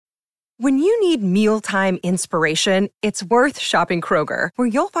When you need mealtime inspiration, it's worth shopping Kroger, where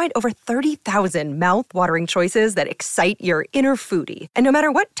you'll find over 30,000 mouth-watering choices that excite your inner foodie. And no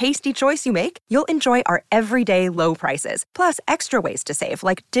matter what tasty choice you make, you'll enjoy our everyday low prices, plus extra ways to save,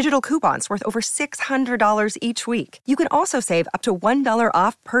 like digital coupons worth over $600 each week. You can also save up to $1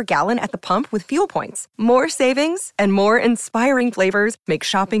 off per gallon at the pump with fuel points. More savings and more inspiring flavors make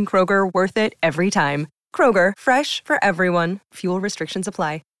shopping Kroger worth it every time. Kroger, fresh for everyone. Fuel restrictions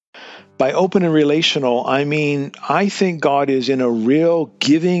apply. By open and relational, I mean, I think God is in a real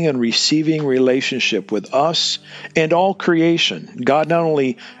giving and receiving relationship with us and all creation. God not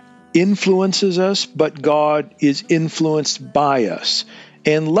only influences us, but God is influenced by us.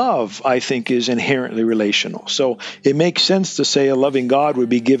 And love, I think, is inherently relational. So it makes sense to say a loving God would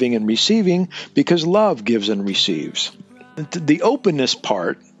be giving and receiving because love gives and receives. The openness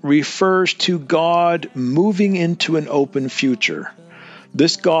part refers to God moving into an open future.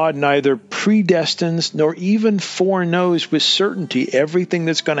 This God neither predestines nor even foreknows with certainty everything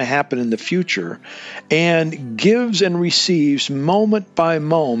that's going to happen in the future, and gives and receives moment by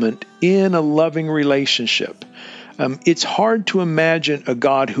moment in a loving relationship. It's hard to imagine a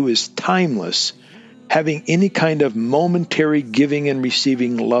God who is timeless having any kind of momentary giving and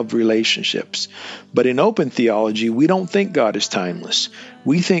receiving love relationships. But in open theology, we don't think God is timeless.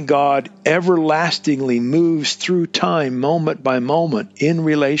 We think God everlastingly moves through time, moment by moment, in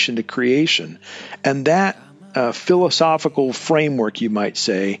relation to creation. And that philosophical framework, you might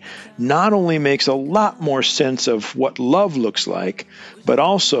say, not only makes a lot more sense of what love looks like, but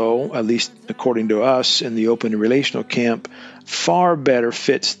also, at least according to us in the open and relational camp, far better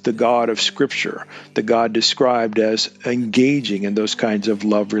fits the God of Scripture, the God described as engaging in those kinds of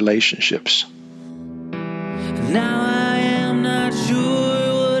love relationships. Now I am not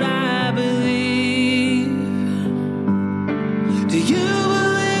sure what I believe. Do you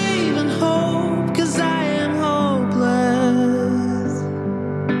believe in hope? 'Cause I am hopeless.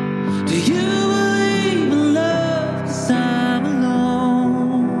 Do you believe in love? 'Cause I'm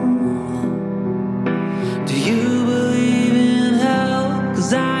alone. Do you believe in help?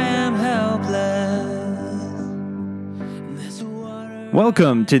 'Cause I am helpless.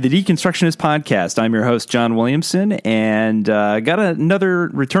 Welcome to the Deconstructionist Podcast. I'm your host, John Williamson, and got another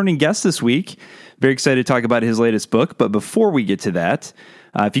returning guest this week. Very excited to talk about his latest book. But before we get to that,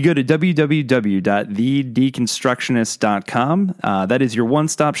 if you go to www.thedeconstructionist.com, that is your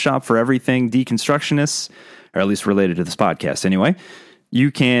one-stop shop for everything deconstructionists, or at least related to this podcast anyway.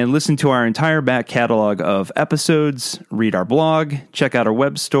 You can listen to our entire back catalog of episodes, read our blog, check out our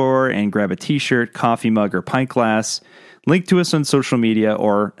web store, and grab a t-shirt, coffee mug, or pint glass. Link to us on social media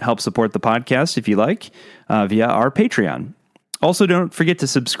or help support the podcast if you like via our Patreon. Also, don't forget to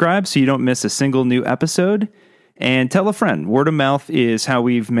subscribe so you don't miss a single new episode. And tell a friend. Word of mouth is how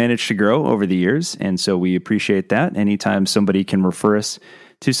we've managed to grow over the years, and so we appreciate that anytime somebody can refer us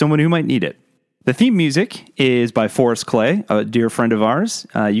to someone who might need it. The theme music is by Forrest Clay, a dear friend of ours.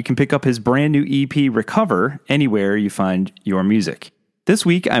 You can pick up his brand new EP, Recover, anywhere you find your music. This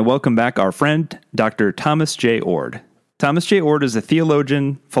week, I welcome back our friend, Dr. Thomas J. Oord. Thomas J. Oord is a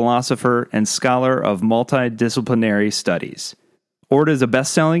theologian, philosopher, and scholar of multidisciplinary studies. Oord is a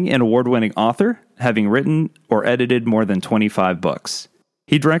best-selling and award-winning author, having written or edited more than 25 books.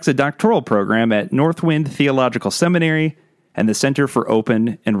 He directs a doctoral program at Northwind Theological Seminary and the Center for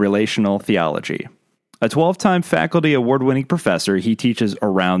Open and Relational Theology. A 12-time faculty award-winning professor, he teaches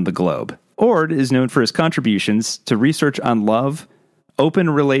around the globe. Oord is known for his contributions to research on love, open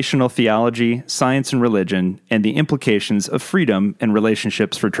relational theology, science and religion, and the implications of freedom and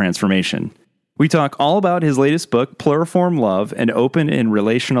relationships for transformation. We talk all about his latest book, Pluriform Love, an Open and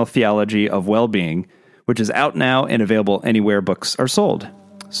Relational Theology of Well-Being, which is out now and available anywhere books are sold.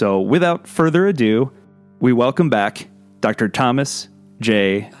 So without further ado, we welcome back Dr. Thomas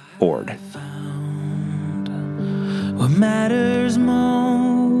J. Oord. What matters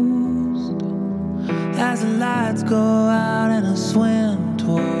most as the lights go out and I swim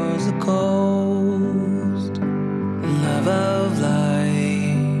towards the coast. Love of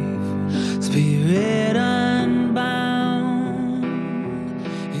life, spirit unbound.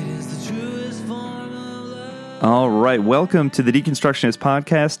 It is the truest form of love. All right, welcome to the Deconstructionist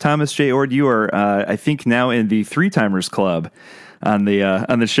Podcast. Thomas J. Oord, you are, I think, now in the Three Timers Club on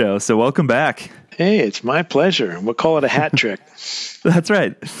the show. So welcome back. Hey, it's my pleasure. We'll call it a hat trick. That's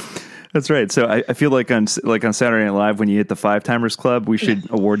right. That's right. So I feel like on Saturday Night Live, when you hit the 5-timers club, we should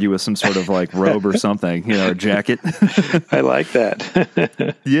award you with some sort of like robe or something, a jacket. I like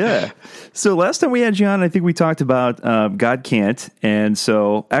that. Yeah. So last time we had you on, I think we talked about God Can't. And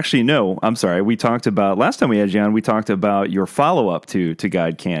so actually, no, I'm sorry. Last time we had you on, we talked about your follow-up to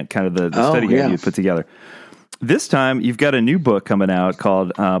God Can't, kind of the study guide you put together. This time, you've got a new book coming out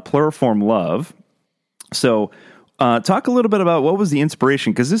called Pluriform Love. So talk a little bit about what was the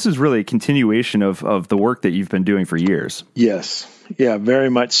inspiration, because this is really a continuation of the work that you've been doing for years. Yes. Yeah, very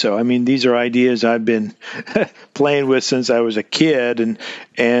much so. I mean, these are ideas I've been playing with since I was a kid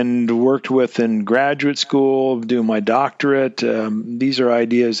and worked with in graduate school, doing my doctorate. These are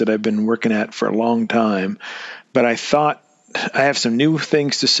ideas that I've been working at for a long time. But I thought I have some new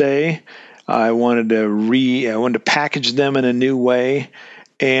things to say. I wanted to package them in a new way.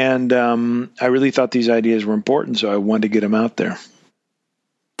 And I really thought these ideas were important, so I wanted to get them out there.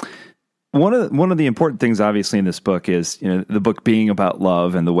 One of the important things, obviously, in this book is the book being about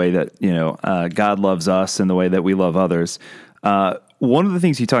love and the way that God loves us and the way that we love others. One of the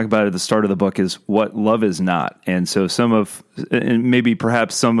things you talk about at the start of the book is what love is not, and so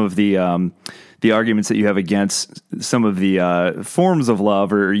perhaps some of the arguments that you have against some of the forms of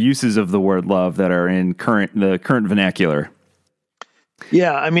love or uses of the word love that are in the current vernacular.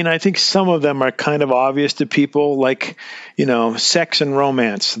 Yeah, I mean, I think some of them are kind of obvious to people, like, sex and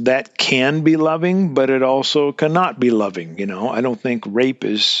romance. That can be loving, but it also cannot be loving. I don't think rape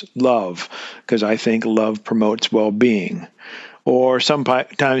is love, because I think love promotes well-being. Or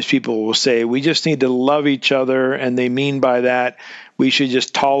sometimes people will say, we just need to love each other, and they mean by that we should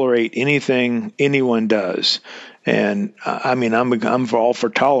just tolerate anything anyone does. And I mean, I'm all for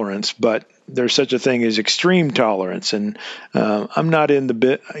tolerance, but there's such a thing as extreme tolerance, and I'm not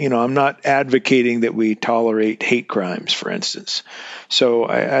I'm not advocating that we tolerate hate crimes, for instance. So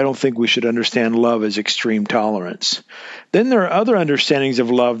I don't think we should understand love as extreme tolerance. Then there are other understandings of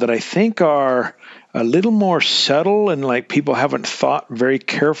love that I think are a little more subtle, and like people haven't thought very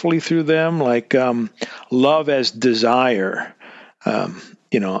carefully through them, like love as desire.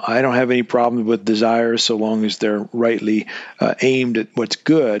 I don't have any problem with desires so long as they're rightly aimed at what's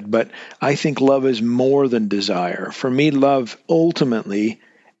good, but I think love is more than desire. For me, love ultimately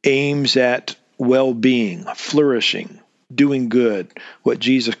aims at well-being, flourishing, doing good, what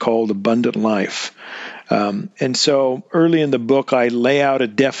Jesus called abundant life. And so early in the book, I lay out a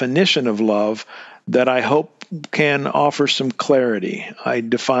definition of love that I hope can offer some clarity. I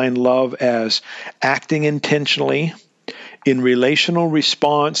define love as acting intentionally in relational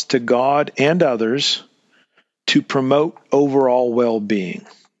response to God and others to promote overall well-being.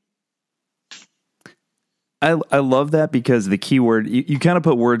 I love that, because the key word, you kind of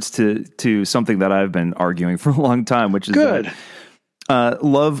put words to something that I've been arguing for a long time, which is good.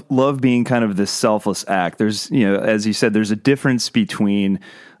 Love being kind of this selfless act. There's, as you said, there's a difference between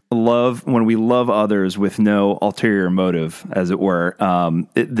love when we love others with no ulterior motive, as it were.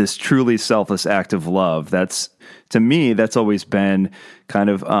 This truly selfless act of love. To me, that's always been kind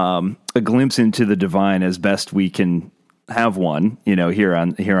of a glimpse into the divine as best we can have one, here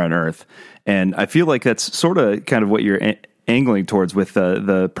on earth. And I feel like that's sort of kind of what you're angling towards with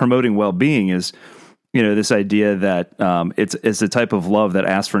the promoting well-being is, this idea that it's a type of love that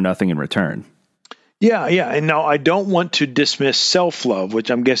asks for nothing in return. Yeah. And now I don't want to dismiss self-love,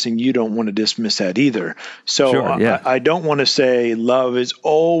 which I'm guessing you don't want to dismiss that either. So sure, yeah. I don't want to say love is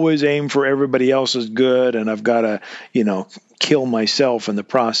always aimed for everybody else's good and I've got to, kill myself in the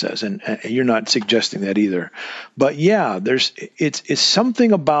process. And you're not suggesting that either. But yeah, it's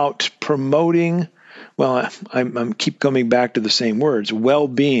something about promoting, well, I'm keep coming back to the same words,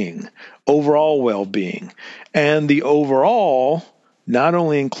 well-being, overall well-being. And the overall not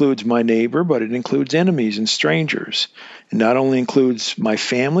only includes my neighbor, but it includes enemies and strangers. It not only includes my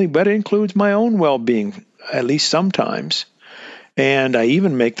family, but it includes my own well-being, at least sometimes. And I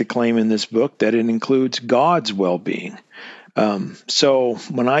even make the claim in this book that it includes God's well-being. So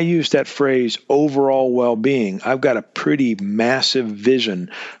when I use that phrase, overall well-being, I've got a pretty massive vision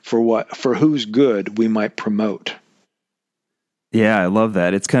for whose good we might promote. Yeah, I love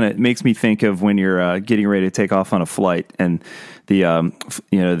that. It makes me think of when you're getting ready to take off on a flight, and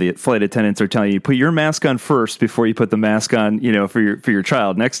the flight attendants are telling you put your mask on first before you put the mask on, for your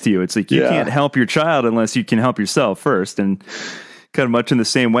child next to you. It's like you can't help your child unless you can help yourself first, and kind of much in the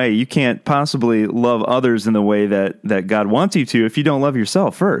same way, you can't possibly love others in the way that God wants you to if you don't love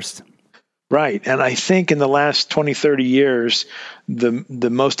yourself first. Right, and I think in the last 20, 30 years, the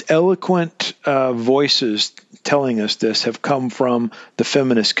most eloquent voices telling us this have come from the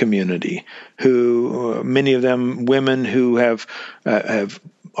feminist community, who many of them women who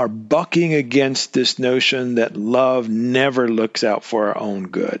are bucking against this notion that love never looks out for our own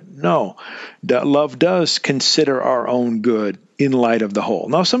good. No, that love does consider our own good in light of the whole.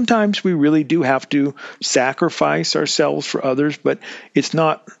 Now, sometimes we really do have to sacrifice ourselves for others, but it's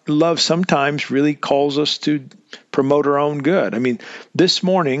not love. Sometimes really calls us to promote our own good. I mean, this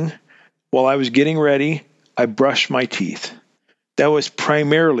morning, while I was getting ready, I brushed my teeth. That was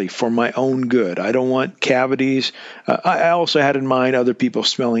primarily for my own good. I don't want cavities. I also had in mind other people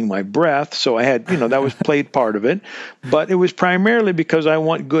smelling my breath, so I had, that was played part of it. But it was primarily because I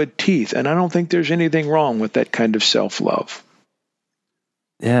want good teeth, and I don't think there's anything wrong with that kind of self-love.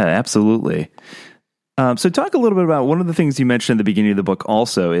 Yeah, absolutely. So talk a little bit about one of the things you mentioned at the beginning of the book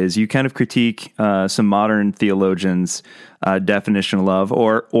also is you kind of critique some modern theologians' definition of love,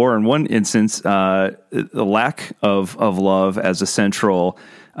 or in one instance, the lack of love as a central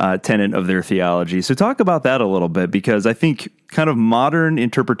tenet of their theology. So talk about that a little bit, because I think kind of modern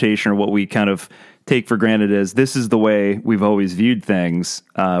interpretation, or what we kind of take for granted as this is the way we've always viewed things,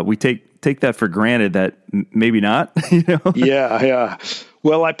 we take that for granted that maybe not. Yeah.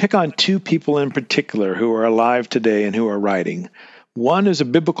 Well, I pick on two people in particular who are alive today and who are writing. One is a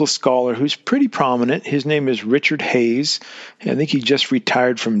biblical scholar who's pretty prominent. His name is Richard Hayes. I think he just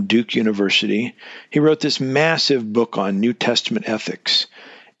retired from Duke University. He wrote this massive book on New Testament ethics.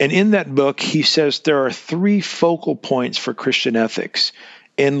 And in that book, he says there are three focal points for Christian ethics,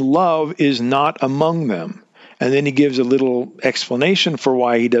 and love is not among them. And then he gives a little explanation for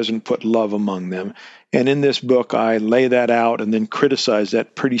why he doesn't put love among them. And in this book, I lay that out and then criticize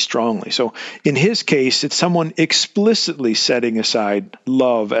that pretty strongly. So in his case, it's someone explicitly setting aside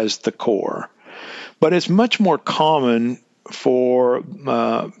love as the core. But it's much more common for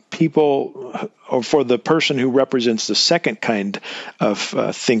people, or for the person who represents the second kind of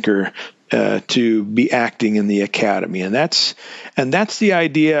thinker, to be acting in the academy. And that's the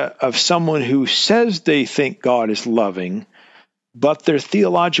idea of someone who says they think God is loving, but their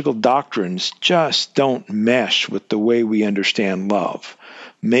theological doctrines just don't mesh with the way we understand love.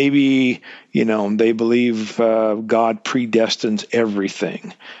 Maybe, they believe God predestines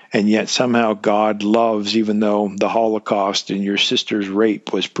everything, and yet somehow God loves even though the Holocaust and your sister's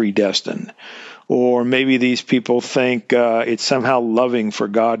rape was predestined. Or maybe these people think it's somehow loving for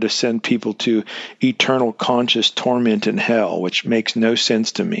God to send people to eternal conscious torment in hell, which makes no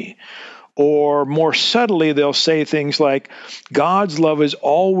sense to me. Or more subtly, they'll say things like, God's love is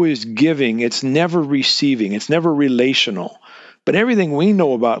always giving, it's never receiving, it's never relational. But everything we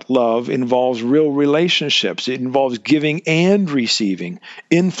know about love involves real relationships. It involves giving and receiving,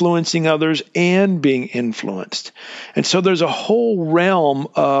 influencing others and being influenced. And so there's a whole realm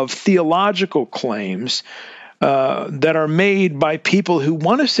of theological claims that are made by people who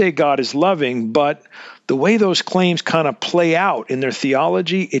want to say God is loving, but the way those claims kind of play out in their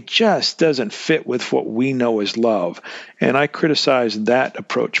theology, it just doesn't fit with what we know as love. And I criticize that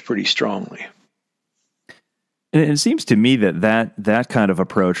approach pretty strongly. And it seems to me that kind of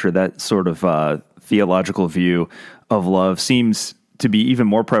approach, or that sort of theological view of love, seems to be even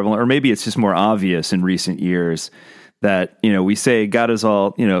more prevalent, or maybe it's just more obvious in recent years, that we say God is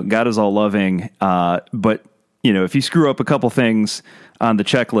all loving, but if you screw up a couple things on the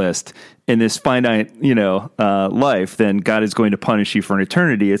checklist in this finite, life, then God is going to punish you for an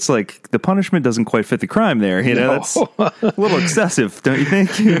eternity. It's like the punishment doesn't quite fit the crime there. No. That's a little excessive, don't you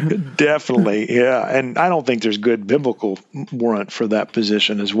think? Definitely, yeah. And I don't think there's good biblical warrant for that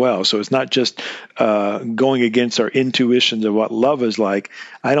position as well. So it's not just going against our intuitions of what love is like.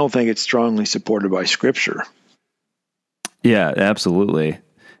 I don't think it's strongly supported by Scripture. Yeah, absolutely.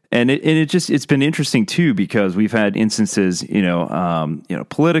 And it's been interesting too, because we've had instances,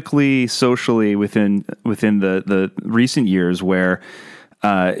 politically, socially within the recent years where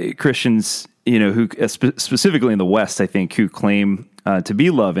Christians, who specifically in the West, I think, who claim to be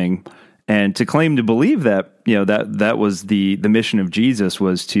loving and to claim to believe that that was the mission of Jesus,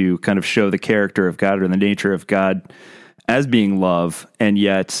 was to kind of show the character of God or the nature of God as being love, and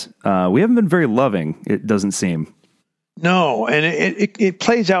yet we haven't been very loving, it doesn't seem. No, and it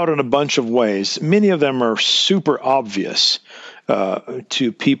plays out in a bunch of ways. Many of them are super obvious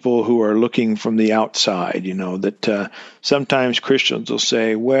to people who are looking from the outside, that sometimes Christians will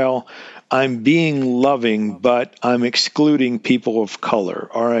say, well, I'm being loving, but I'm excluding people of color,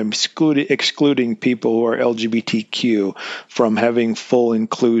 or I'm excluding people who are LGBTQ from having full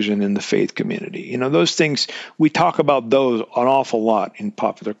inclusion in the faith community. Those things, we talk about those an awful lot in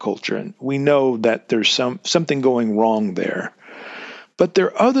popular culture, and we know that there's something going wrong there. But there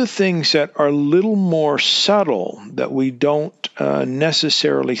are other things that are a little more subtle that we don't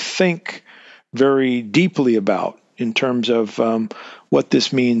necessarily think very deeply about in terms of what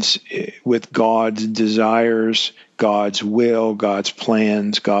this means with God's desires, God's will, God's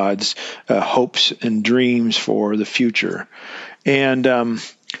plans, God's hopes and dreams for the future. And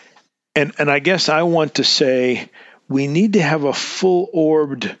I guess I want to say we need to have a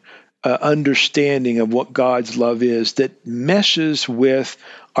full-orbed understanding of what God's love is that meshes with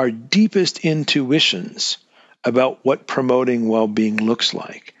our deepest intuitions about what promoting well-being looks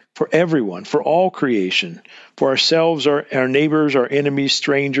like for everyone, for all creation, for ourselves, our neighbors, our enemies,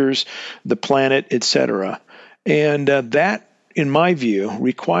 strangers, the planet, etc. And that, in my view,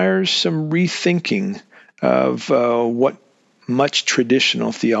 requires some rethinking of what much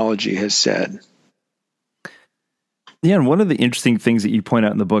traditional theology has said. Yeah, and one of the interesting things that you point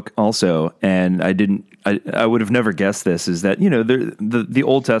out in the book also, and I would have never guessed this, is that, the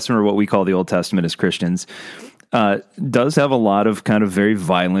Old Testament, or what we call the Old Testament as Christians, does have a lot of kind of very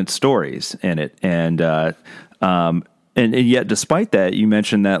violent stories in it. And yet, despite that, you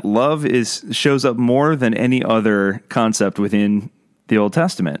mentioned that love shows up more than any other concept within the Old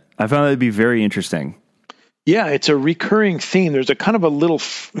Testament. I found that to be very interesting. Yeah, it's a recurring theme. There's a kind of a little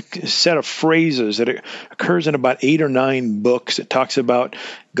set of phrases that occurs in about 8 or 9 books. It talks about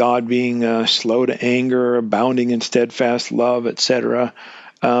God being slow to anger, abounding in steadfast love, etc.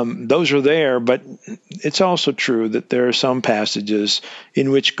 Those are there, but it's also true that there are some passages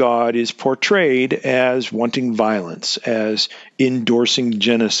in which God is portrayed as wanting violence, as endorsing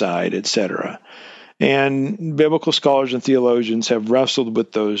genocide, etc. And biblical scholars and theologians have wrestled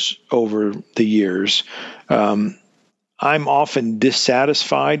with those over the years. I'm often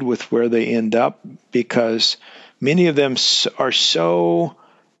dissatisfied with where they end up because many of them are so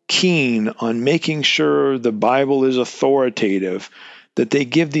keen on making sure the Bible is authoritative that they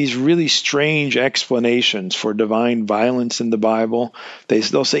give these really strange explanations for divine violence in the Bible.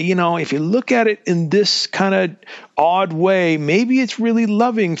 They'll say, if you look at it in this kind of odd way, maybe it's really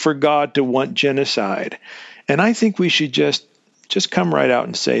loving for God to want genocide. And I think we should just come right out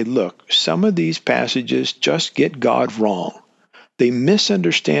and say, look, some of these passages just get God wrong. They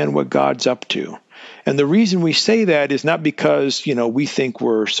misunderstand what God's up to. And the reason we say that is not because, we think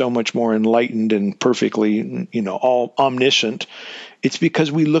we're so much more enlightened and perfectly, all omniscient. It's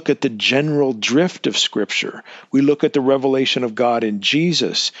because we look at the general drift of Scripture. We look at the revelation of God in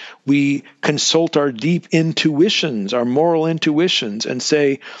Jesus. We consult our deep intuitions, our moral intuitions, and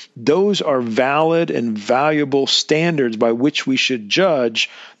say those are valid and valuable standards by which we should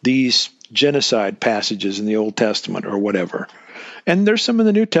judge these genocide passages in the Old Testament or whatever. And there's some in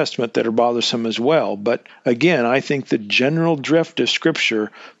the New Testament that are bothersome as well. But again, I think the general drift of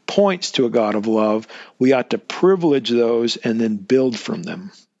Scripture points to a God of love. We ought to privilege those and then build from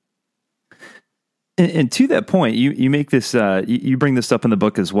them. And to that point, you make this, you bring this up in the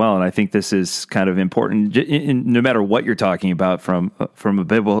book as well, and I think this is kind of important. No matter what you're talking about from a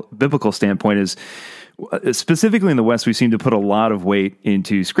biblical standpoint, is specifically in the West, we seem to put a lot of weight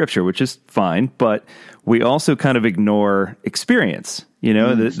into Scripture, which is fine, but we also kind of ignore experience.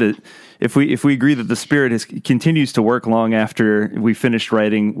 If we agree that the Spirit continues to work long after we finished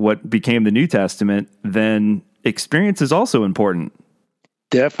writing what became the New Testament, then experience is also important.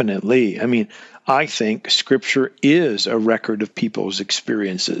 Definitely. I think Scripture is a record of people's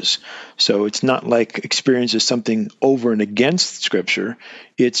experiences. So it's not like experience is something over and against Scripture.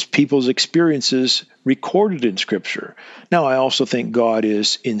 It's people's experiences recorded in Scripture. Now, I also think God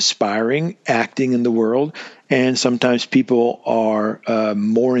is inspiring, acting in the world, and sometimes people are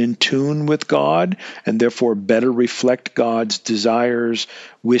more in tune with God and therefore better reflect God's desires,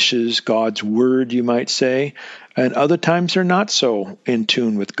 wishes, God's word, you might say. And other times they're not so in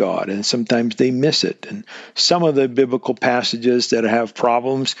tune with God, and sometimes they miss it. And some of the biblical passages that have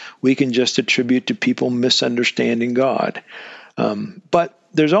problems, we can just attribute to people misunderstanding God. But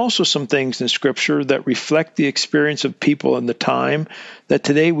there's also some things in Scripture that reflect the experience of people in the time that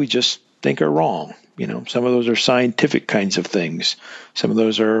today we just think are wrong. Some of those are scientific kinds of things. Some of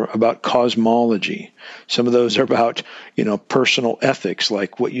those are about cosmology. Some of those are about, personal ethics,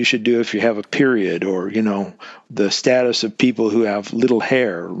 like what you should do if you have a period, or, the status of people who have little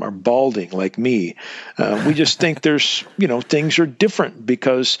hair or balding like me. We just think there's, things are different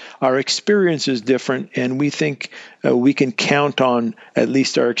because our experience is different, and we think we can count on at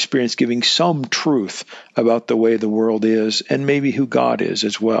least our experience giving some truth about the way the world is and maybe who God is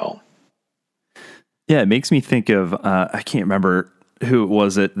as well. Yeah, it makes me think of, I can't remember who it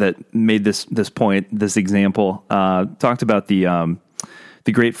was that made this point, this example, talked about the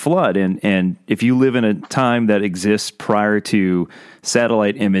the Great Flood. And if you live in a time that exists prior to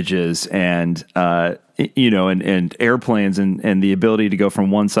satellite images and and airplanes and the ability to go from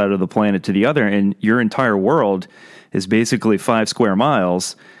one side of the planet to the other, and your entire world is basically 5 square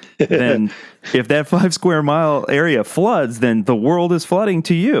miles, then if that 5 square mile area floods, then the world is flooding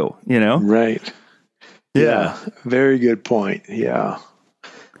to you, Right. Yeah. Very good point. Yeah.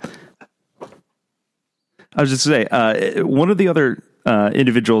 I was just going to say, one of the other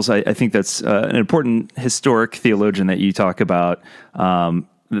individuals I think that's an important historic theologian that you talk about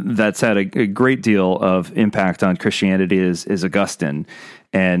that's had a great deal of impact on Christianity is Augustine,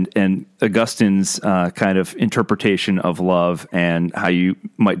 and Augustine's kind of interpretation of love and how you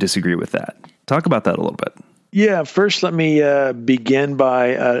might disagree with that. Talk about that a little bit. Yeah, first let me begin by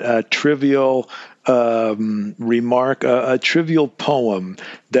a trivial remark, a trivial poem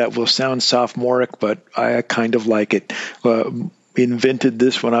that will sound sophomoric, but I kind of like it. Invented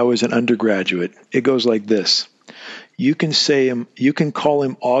this when I was an undergraduate. It goes like this. You can call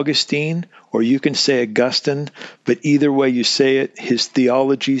him Augustine, or you can say Augustine, but either way you say it, his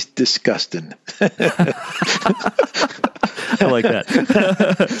theology's disgusting. I like that.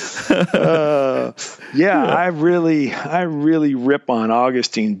 I really rip on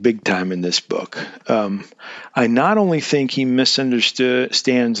Augustine big time in this book. I not only think he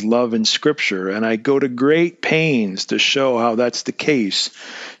misunderstands love in Scripture, and I go to great pains to show how that's the case,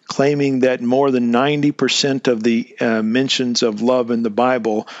 claiming that more than 90% of the mentions of love in the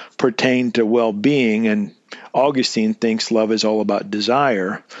Bible pertain to well-being, and Augustine thinks love is all about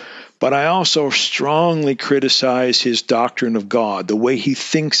desire. But I also strongly criticize his doctrine of God, the way he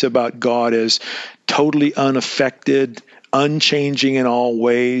thinks about God as totally unaffected, unchanging in all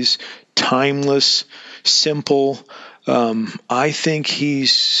ways, timeless, simple. I think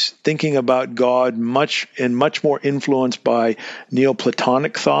he's thinking about God much more influenced by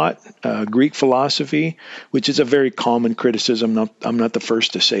Neoplatonic thought, Greek philosophy, which is a very common criticism. I'm not the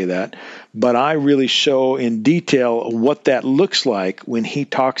first to say that, but I really show in detail what that looks like when he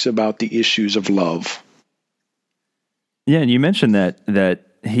talks about the issues of love. Yeah, and you mentioned that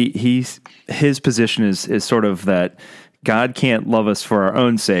his position is sort of that God can't love us for our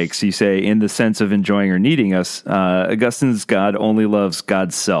own sakes. You say in the sense of enjoying or needing us. Augustine's God only loves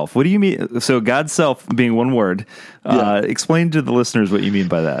God's self. What do you mean? So God's self being one word. Explain to the listeners what you mean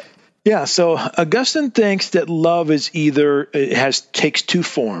by that. Yeah. So Augustine thinks that love takes two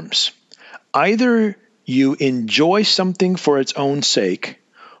forms. Either you enjoy something for its own sake,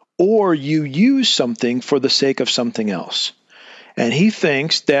 or you use something for the sake of something else. And he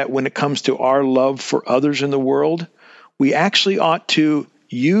thinks that when it comes to our love for others in the world, we actually ought to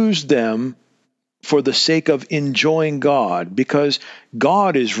use them for the sake of enjoying God, because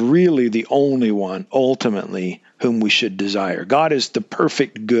God is really the only one, ultimately, whom we should desire. God is the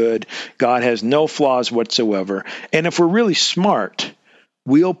perfect good. God has no flaws whatsoever. And if we're really smart,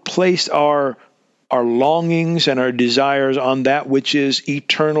 we'll place our longings and our desires on that which is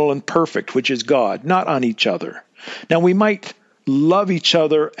eternal and perfect, which is God, not on each other. Now, we might love each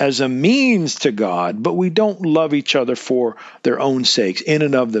other as a means to God, but we don't love each other for their own sakes, in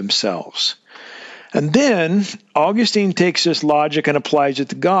and of themselves. And then Augustine takes this logic and applies it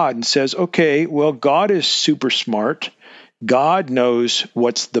to God and says, okay, well, God is super smart. God knows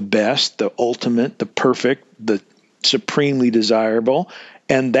what's the best, the ultimate, the perfect, the supremely desirable,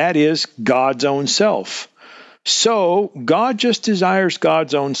 and that is God's own self. So God just desires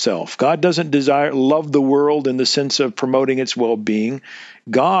God's own self. God doesn't love the world in the sense of promoting its well-being.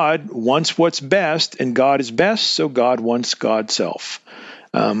 God wants what's best, and God is best, so God wants God's self.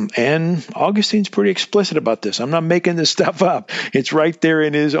 And Augustine's pretty explicit about this. I'm not making this stuff up. It's right there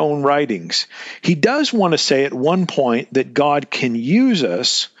in his own writings. He does want to say at one point that God can use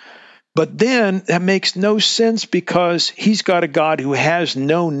us, but then that makes no sense because he's got a God who has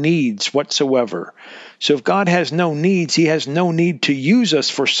no needs whatsoever. So if God has no needs, he has no need to use us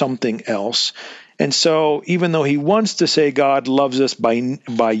for something else. And so even though he wants to say God loves us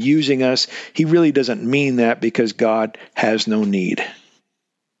by using us, he really doesn't mean that because God has no need.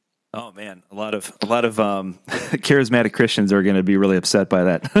 Oh man, a lot of charismatic Christians are going to be really upset by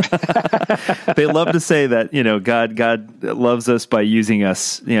that. They love to say that, God loves us by using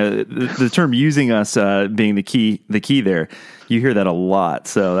us. The term "using us" being the key there. You hear that a lot,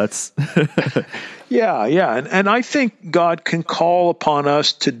 so that's yeah, and I think God can call upon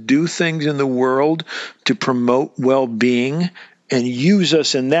us to do things in the world to promote well-being and use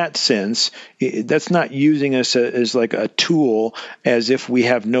us in that sense. That's not using us as like a tool, as if we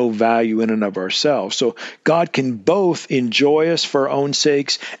have no value in and of ourselves. So God can both enjoy us for our own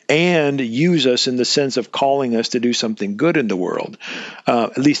sakes and use us in the sense of calling us to do something good in the world.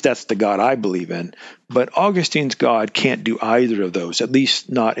 At least that's the God I believe in. But Augustine's God can't do either of those, at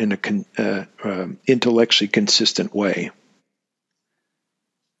least not in a intellectually consistent way.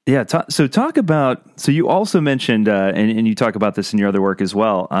 Yeah. So you also mentioned, and you talk about this in your other work as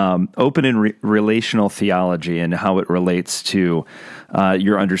well, open and relational theology and how it relates to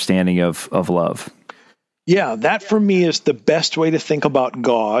your understanding of love. Yeah, that for me is the best way to think about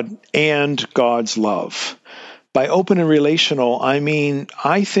God and God's love. By open and relational, I mean,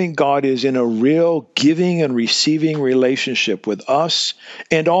 I think God is in a real giving and receiving relationship with us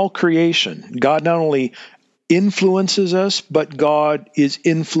and all creation. God not only influences us, but God is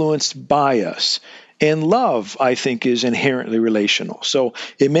influenced by us. And love, I think, is inherently relational. So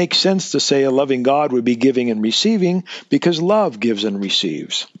it makes sense to say a loving God would be giving and receiving because love gives and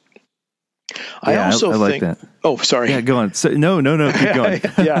receives. I also like think that. Oh, sorry. Yeah, go on. So, no, keep going.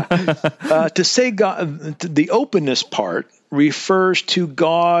 Yeah. To say God, the openness part refers to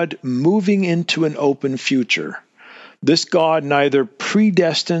God moving into an open future. This God neither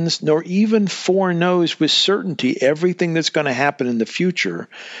predestines nor even foreknows with certainty everything that's going to happen in the future,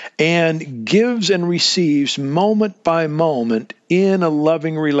 and gives and receives moment by moment in a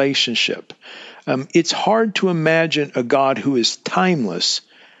loving relationship. It's hard to imagine a God who is timeless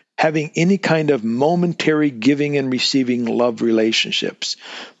having any kind of momentary giving and receiving love relationships.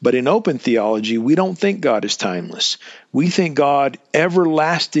 But in open theology, we don't think God is timeless. We think God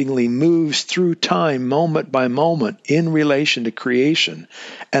everlastingly moves through time, moment by moment, in relation to creation.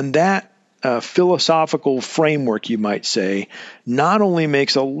 And that philosophical framework, you might say, not only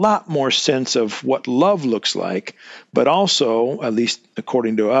makes a lot more sense of what love looks like, but also, at least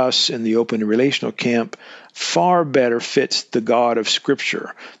according to us in the open and relational camp, far better fits the God of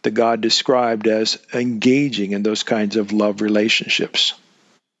Scripture, the God described as engaging in those kinds of love relationships.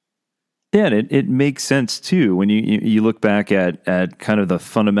 Yeah, and it makes sense too when you look back at kind of the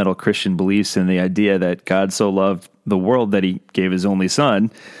fundamental Christian beliefs and the idea that God so loved the world that he gave his only son.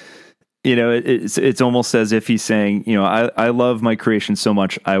 You know, it's almost as if he's saying, you know, I love my creation so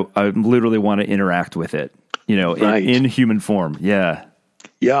much, I literally want to interact with it, you know, right. in human form. Yeah.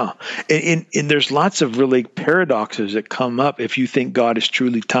 Yeah. And there's lots of really paradoxes that come up if you think God is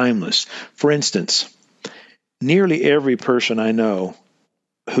truly timeless. For instance, nearly every person I know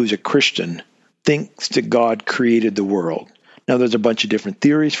who's a Christian thinks that God created the world. Now, there's a bunch of different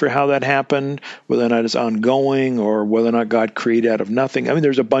theories for how that happened, whether or not it's ongoing or whether or not God created out of nothing. I mean,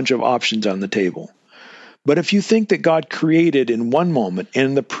 there's a bunch of options on the table. But if you think that God created in one moment, and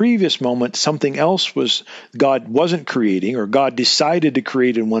in the previous moment something else God wasn't creating, or God decided to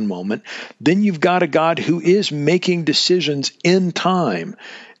create in one moment, then you've got a God who is making decisions in time.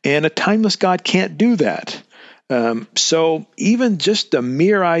 And a timeless God can't do that. So even just the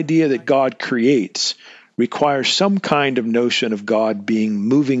mere idea that God creates requires some kind of notion of God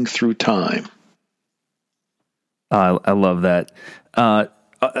moving through time. I love that.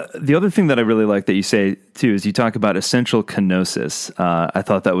 The other thing that I really like that you say too is you talk about essential kenosis. I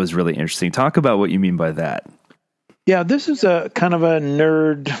thought that was really interesting. Talk about what you mean by that. Yeah, this is a kind of a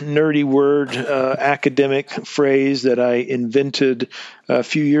nerdy word, academic phrase that I invented a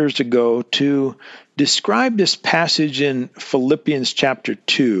few years ago to describe this passage in Philippians chapter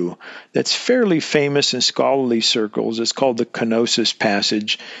 2 that's fairly famous in scholarly circles. It's called the kenosis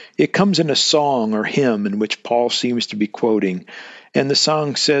passage. It comes in a song or hymn in which Paul seems to be quoting. And the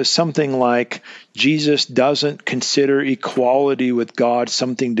song says something like, Jesus doesn't consider equality with God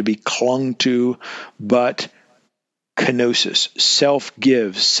something to be clung to, but kenosis,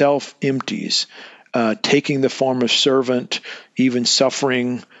 self-gives, self-empties, taking the form of servant, even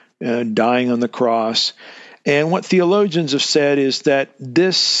suffering, dying on the cross. And what theologians have said is that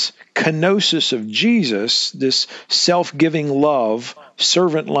this kenosis of Jesus, this self-giving love,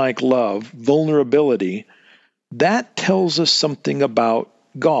 servant-like love, vulnerability, that tells us something about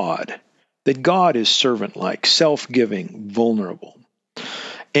God, that God is servant-like, self-giving, vulnerable.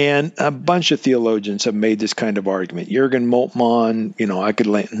 And a bunch of theologians have made this kind of argument. Jürgen Moltmann, I could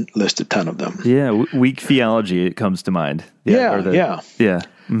list a ton of them. Yeah, weak theology, it comes to mind. Yeah.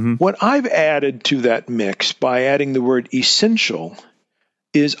 Mm-hmm. What I've added to that mix by adding the word essential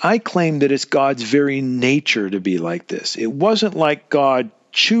is I claim that it's God's very nature to be like this. It wasn't like God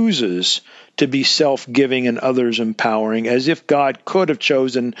chooses to be self-giving and others empowering, as if God could have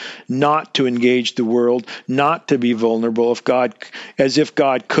chosen not to engage the world, not to be vulnerable, as if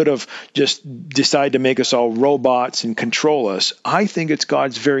God could have just decided to make us all robots and control us. I think it's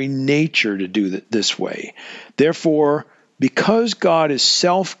God's very nature to do it this way. Therefore, because God is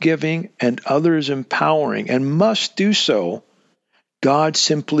self-giving and others empowering and must do so, God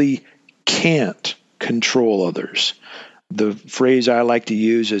simply can't control others. The phrase I like to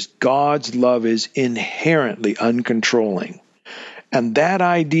use is God's love is inherently uncontrolling. And that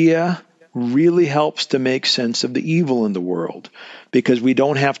idea really helps to make sense of the evil in the world, because we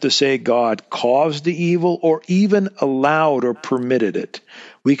don't have to say God caused the evil or even allowed or permitted it.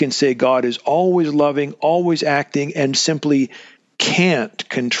 We can say God is always loving, always acting, and simply can't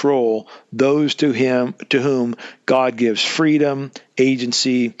control those to whom God gives freedom,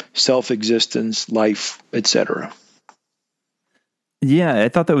 agency, self-existence, life, etc. Yeah, I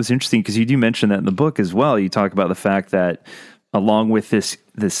thought that was interesting because you do mention that in the book as well. You talk about the fact that along with this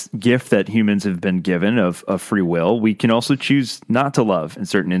gift that humans have been given of free will, we can also choose not to love in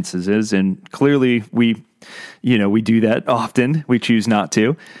certain instances. And clearly we do that often. We choose not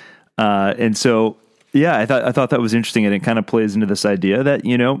to. And so, yeah, I thought that was interesting. And it kind of plays into this idea that,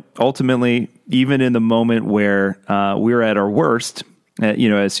 ultimately, even in the moment where we're at our worst,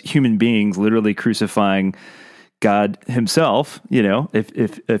 as human beings, literally crucifying God himself,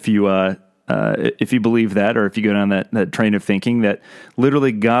 if you believe that, or if you go down that train of thinking that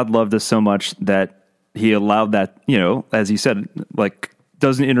literally God loved us so much that he allowed that, as he said,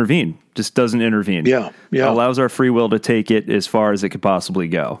 doesn't intervene. Yeah. Allows our free will to take it as far as it could possibly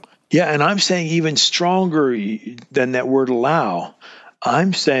go. Yeah, and I'm saying even stronger than that word allow.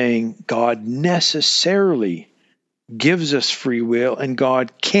 I'm saying God necessarily gives us free will, and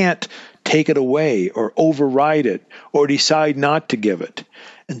God can't take it away or override it or decide not to give it.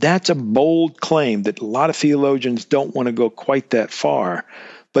 And that's a bold claim that a lot of theologians don't want to go quite that far.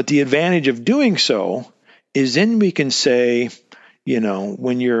 But the advantage of doing so is then we can say,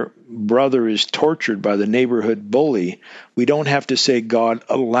 when your brother is tortured by the neighborhood bully, we don't have to say God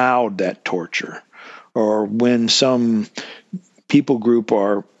allowed that torture. Or when some people group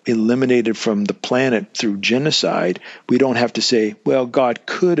are eliminated from the planet through genocide, we don't have to say, well, God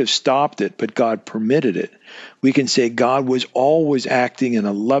could have stopped it, but God permitted it. We can say God was always acting in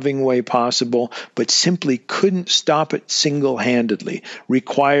a loving way possible, but simply couldn't stop it single-handedly,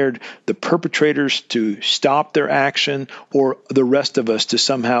 required the perpetrators to stop their action or the rest of us to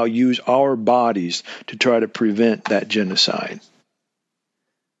somehow use our bodies to try to prevent that genocide.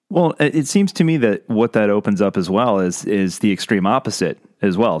 Well, it seems to me that what that opens up as well is the extreme opposite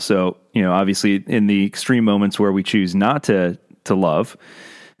as well. So, obviously in the extreme moments where we choose not to love,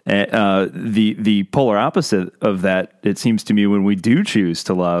 the polar opposite of that, it seems to me, when we do choose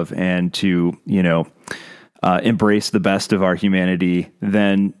to love and to, embrace the best of our humanity,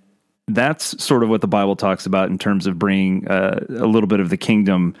 then that's sort of what the Bible talks about in terms of bringing a little bit of the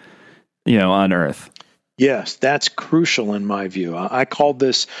kingdom, on earth. Yes, that's crucial in my view. I call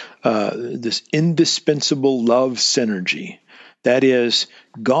this this indispensable love synergy. That is,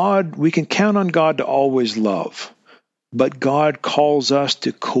 God, we can count on God to always love, but God calls us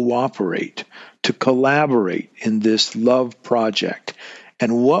to cooperate, to collaborate in this love project.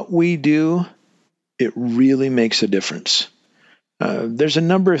 And what we do, it really makes a difference. There's a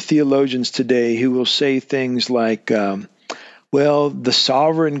number of theologians today who will say things like, the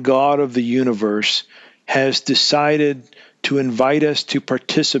sovereign God of the universe has decided to invite us to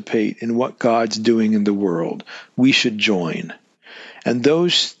participate in what God's doing in the world. We should join. And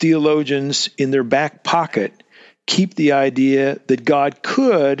those theologians in their back pocket keep the idea that God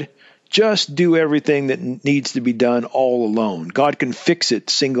could just do everything that needs to be done all alone. God can fix it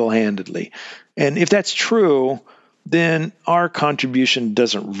single-handedly. And if that's true, then our contribution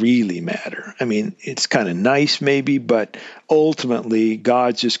doesn't really matter. I mean, it's kind of nice maybe, but ultimately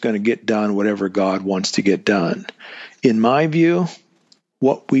God's just going to get done whatever God wants to get done. In my view,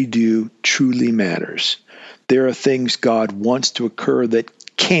 what we do truly matters. There are things God wants to occur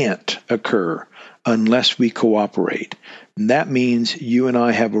that can't occur unless we cooperate. And that means you and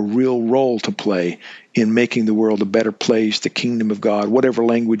I have a real role to play in making the world a better place, the kingdom of God, whatever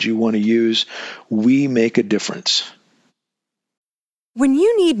language you want to use. We make a difference. When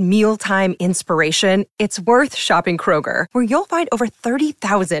you need mealtime inspiration, it's worth shopping Kroger, where you'll find over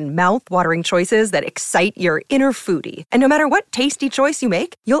 30,000 mouth-watering choices that excite your inner foodie. And no matter what tasty choice you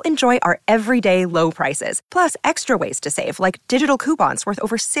make, you'll enjoy our everyday low prices, plus extra ways to save, like digital coupons worth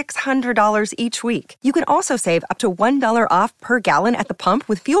over $600 each week. You can also save up to $1 off per gallon at the pump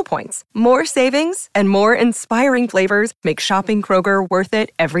with fuel points. More savings and more inspiring flavors make shopping Kroger worth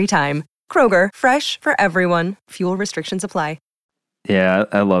it every time. Kroger, fresh for everyone. Fuel restrictions apply. Yeah,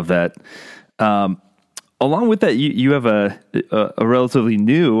 I love that. Along with that, you have a relatively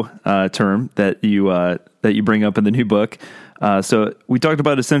new term that you bring up in the new book. So we talked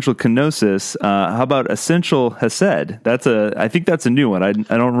about essential kenosis. How about essential hesed? I think that's a new one. I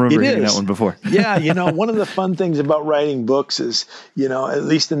don't remember hearing that one before. Yeah, one of the fun things about writing books is, at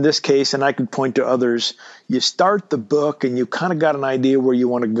least in this case, and I could point to others, you start the book and you kind of got an idea where you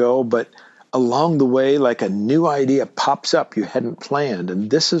want to go, but along the way, like a new idea pops up you hadn't planned. And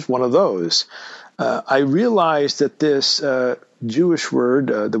this is one of those. I realized that this Jewish word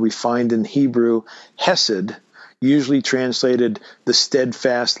that we find in Hebrew, hesed, usually translated the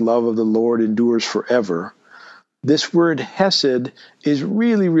steadfast love of the Lord endures forever. This word hesed is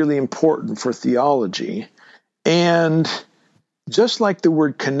really, really important for theology. And just like the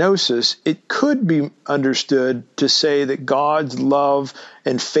word kenosis, it could be understood to say that God's love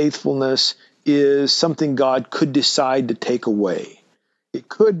and faithfulness is something God could decide to take away. It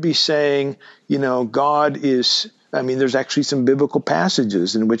could be saying, God is, there's actually some biblical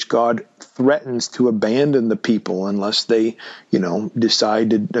passages in which God threatens to abandon the people unless they,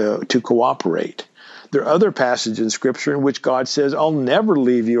 decided to cooperate. There are other passages in Scripture in which God says, I'll never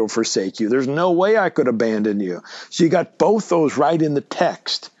leave you or forsake you. There's no way I could abandon you. So you got both those right in the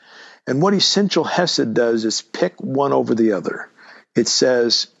text. And what essential hesed does is pick one over the other. It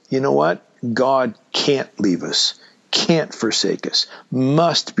says, you know what? God can't leave us, can't forsake us,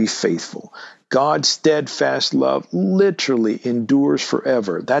 must be faithful. God's steadfast love literally endures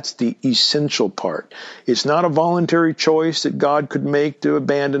forever. That's the essential part. It's not a voluntary choice that God could make to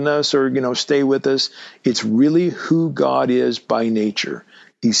abandon us or, stay with us. It's really who God is by nature.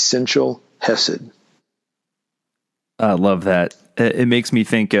 Essential hesed. I love that. It makes me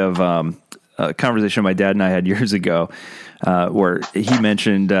think of a conversation my dad and I had years ago, where he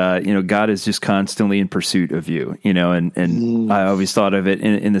mentioned, God is just constantly in pursuit of you, and I always thought of it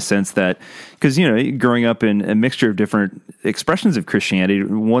in the sense that, because, growing up in a mixture of different expressions of Christianity,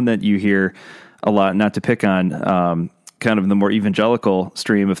 one that you hear a lot, not to pick on kind of the more evangelical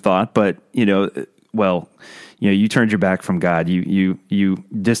stream of thought, but, you turned your back from God. You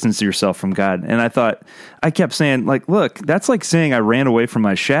distanced yourself from God. And I kept saying, like, look, that's like saying I ran away from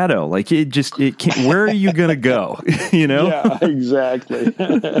my shadow. Like it can't, where are you going to go? Yeah, exactly.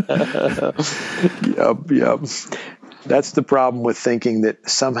 Yep. That's the problem with thinking that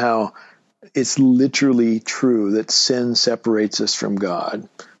somehow it's literally true that sin separates us from God.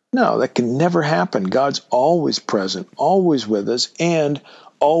 No, that can never happen. God's always present, always with us, and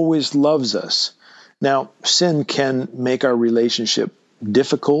always loves us. Now, sin can make our relationship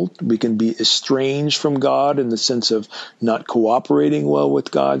difficult. We can be estranged from God in the sense of not cooperating well with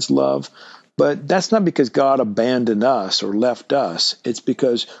God's love. But that's not because God abandoned us or left us. It's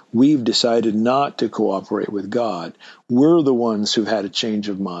because we've decided not to cooperate with God. We're the ones who've had a change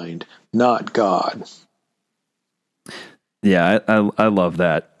of mind, not God. Yeah, I love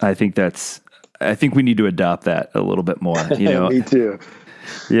that. I think we need to adopt that a little bit more. Me too.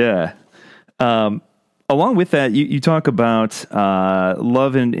 Yeah. Along with that, you talk about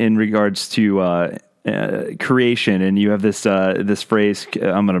love in regards to creation, and you have this phrase.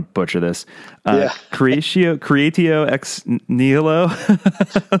 I'm going to butcher this. Creatio ex nihilo.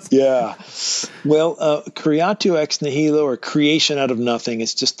 Yeah. Well, creatio ex nihilo, or creation out of nothing,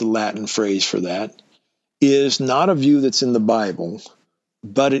 it's just the Latin phrase for that, is not a view that's in the Bible,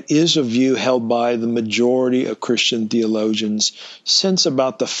 but it is a view held by the majority of Christian theologians since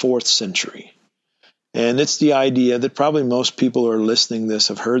about the 4th century. And it's the idea that probably most people who are listening to this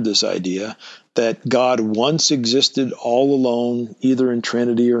have heard this idea, that God once existed all alone, either in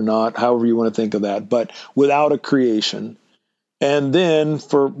Trinity or not, however you want to think of that, but without a creation. And then,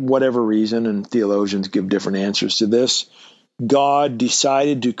 for whatever reason, and theologians give different answers to this, God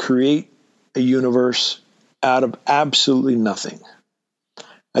decided to create a universe out of absolutely nothing.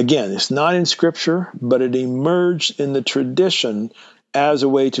 Again, it's not in Scripture, but it emerged in the tradition as a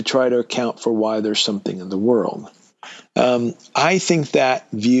way to try to account for why there's something in the world. I think that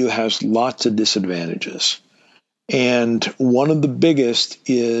view has lots of disadvantages. And one of the biggest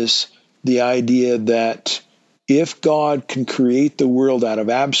is the idea that if God can create the world out of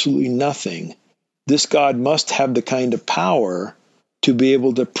absolutely nothing, this God must have the kind of power to be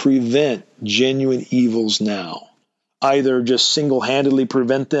able to prevent genuine evils now. Either just single-handedly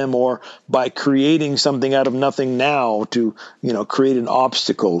prevent them, or by creating something out of nothing now to, create an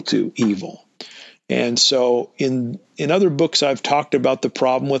obstacle to evil. And so in other books, I've talked about the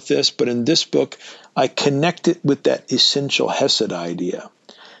problem with this, but in this book, I connect it with that essential hesed idea.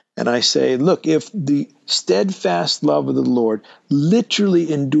 And I say, look, if the steadfast love of the Lord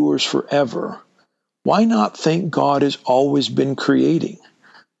literally endures forever, why not think God has always been creating?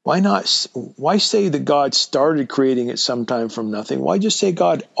 Why say that God started creating at some time from nothing? Why just say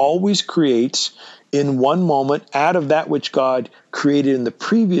God always creates in one moment out of that which God created in the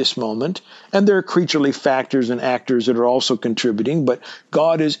previous moment? And there are creaturely factors and actors that are also contributing, but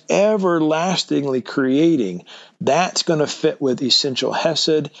God is everlastingly creating. That's going to fit with essential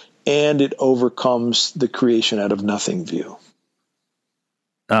hesed, and it overcomes the creation out of nothing view.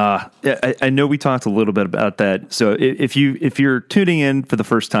 I know we talked a little bit about that. So if you're tuning in for the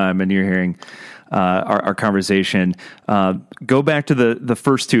first time and you're hearing our conversation, go back to the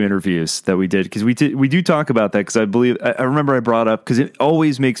first two interviews that we did, because we do talk about that, because I remember I brought up, because it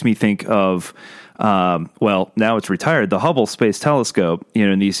always makes me think of well, now it's retired, the Hubble Space Telescope.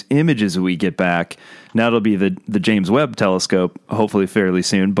 And these images that we get back now, it'll be the James Webb Telescope, hopefully fairly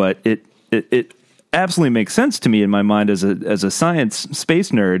soon, but it absolutely makes sense to me in my mind as a science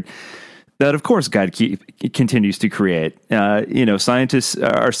space nerd that, of course, God continues to create. Scientists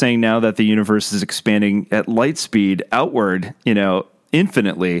are saying now that the universe is expanding at light speed outward,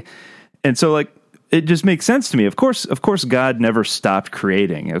 infinitely. And so, it just makes sense to me. Of course, God never stopped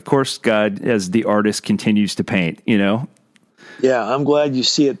creating. Of course, God, as the artist, continues to paint, Yeah, I'm glad you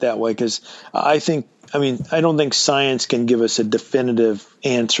see it that way, because I don't think science can give us a definitive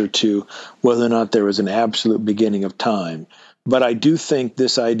answer to whether or not there was an absolute beginning of time. But I do think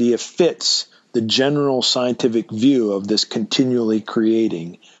this idea fits the general scientific view of this continually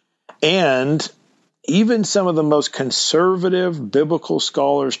creating. And even some of the most conservative biblical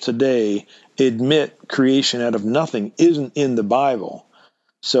scholars today admit creation out of nothing isn't in the Bible.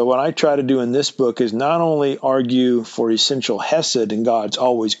 So what I try to do in this book is not only argue for essential hesed and God's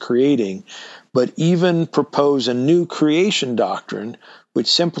always creating, but even propose a new creation doctrine, which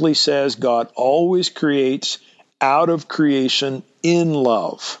simply says God always creates out of creation in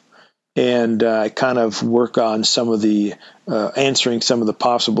love. And I kind of work on some of the answering some of the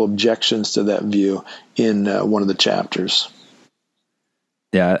possible objections to that view in one of the chapters.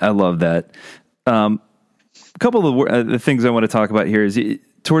 Yeah, I love that. A couple of the things I want to talk about here is,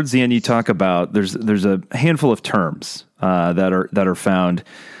 towards the end, you talk about there's a handful of terms that are found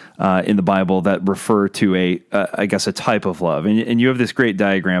in the Bible that refer to a type of love, and you have this great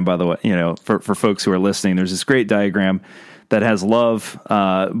diagram, by the way. For folks who are listening, there's this great diagram that has love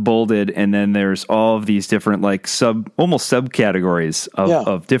bolded, and then there's all of these different almost subcategories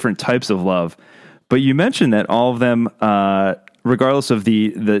of different types of love. But you mentioned that all of them, regardless of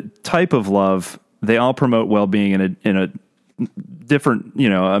the type of love, they all promote well-being in a different,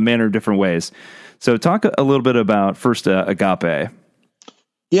 a manner of different ways. So talk a little bit about first agape.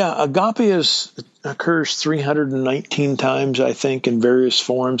 Yeah, agape occurs 319 times, I think, in various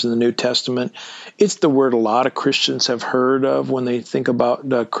forms in the New Testament. It's the word a lot of Christians have heard of when they think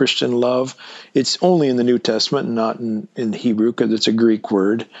about Christian love. It's only in the New Testament, not in Hebrew, because it's a Greek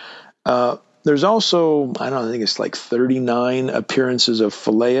word. There's also, I think it's 39 appearances of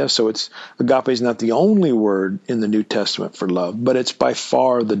philia. So agape is not the only word in the New Testament for love, but it's by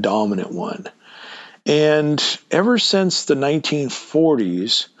far the dominant one. And ever since the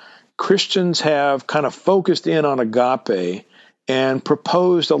 1940s, Christians have kind of focused in on agape and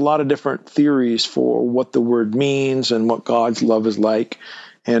proposed a lot of different theories for what the word means and what God's love is like.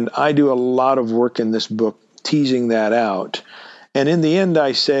 And I do a lot of work in this book teasing that out. And in the end,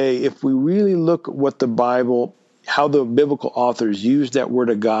 I say, if we really look at what the Bible, how the biblical authors use that word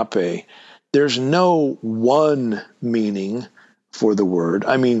agape, there's no one meaning for the word.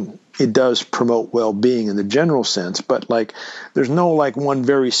 I mean, it does promote well-being in the general sense, but there's no one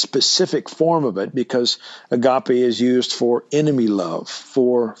very specific form of it, because agape is used for enemy love,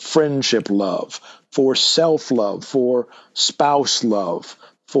 for friendship love, for self-love, for spouse love,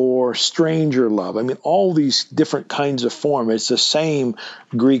 for stranger love. I mean, all these different kinds of form. It's the same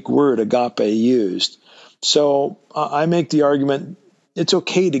Greek word, agape, used. So I make the argument it's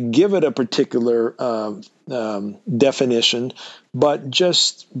okay to give it a particular definition, but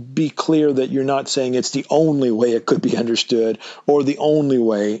just be clear that you're not saying it's the only way it could be understood or the only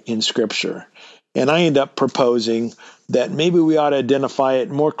way in Scripture. And I end up proposing that maybe we ought to identify it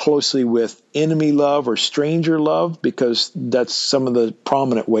more closely with enemy love or stranger love, because that's some of the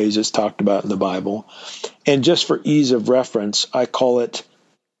prominent ways it's talked about in the Bible. And just for ease of reference, I call it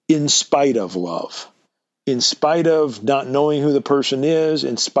in spite of love. In spite of not knowing who the person is,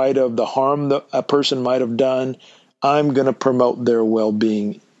 in spite of the harm that a person might have done, I'm going to promote their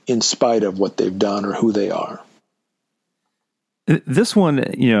well-being in spite of what they've done or who they are. This one,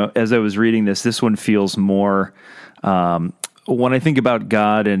 as I was reading this one feels more when I think about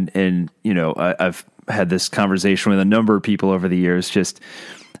God and I've had this conversation with a number of people over the years, just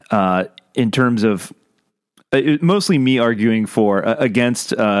in terms of mostly me arguing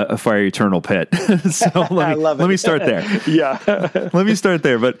against a fiery eternal pit. So let me start there. Yeah. Let me start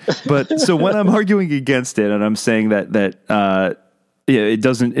there. But so when I'm arguing against it and I'm saying that it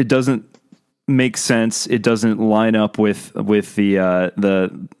doesn't make sense. It doesn't line up with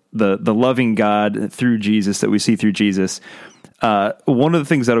the loving God through Jesus that we see through Jesus. One of the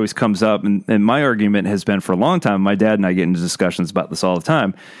things that always comes up, and my argument has been for a long time, my dad and I get into discussions about this all the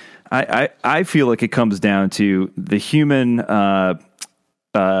time. I feel like it comes down to the human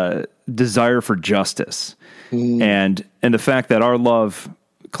desire for justice, and the fact that our love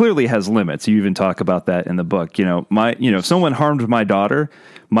clearly has limits. You even talk about that in the book. If someone harmed my daughter,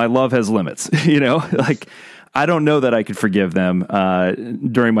 my love has limits. Like I don't know that I could forgive them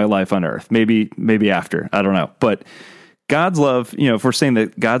during my life on earth. Maybe after. I don't know. But God's love, if we're saying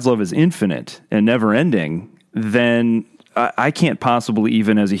that God's love is infinite and never ending, then I can't possibly,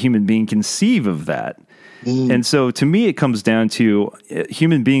 even as a human being, conceive of that. And so to me, it comes down to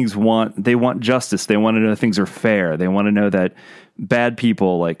human beings want justice. They want to know things are fair. They want to know that bad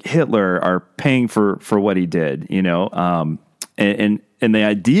people like Hitler are paying for what he did, and the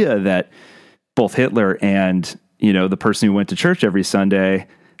idea that both Hitler and, the person who went to church every Sunday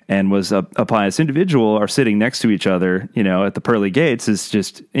and was a pious individual are sitting next to each other, at the pearly gates is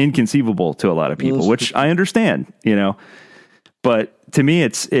just inconceivable to a lot of people, which I understand, but to me,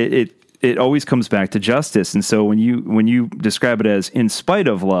 it always comes back to justice. And so when you describe it as in spite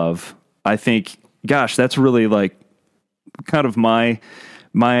of love, I think, gosh, that's really like kind of my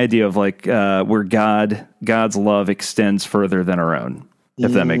idea of like where God's love extends further than our own,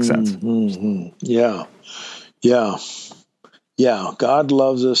 if that makes sense. Yeah. God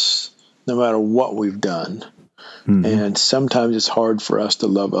loves us no matter what we've done. And sometimes it's hard for us to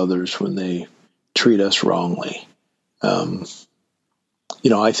love others when they treat us wrongly.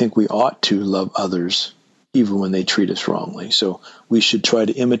 I think we ought to love others even when they treat us wrongly. So we should try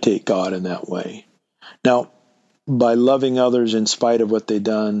to imitate God in that way. Now, by loving others in spite of what they've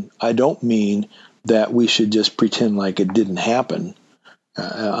done, I don't mean that we should just pretend like it didn't happen.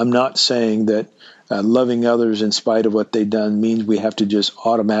 I'm not saying that loving others in spite of what they've done means we have to just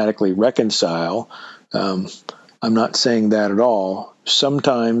automatically reconcile. I'm not saying that at all.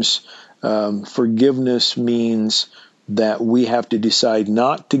 Sometimes forgiveness means that we have to decide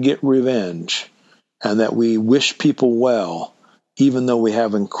not to get revenge and that we wish people well, even though we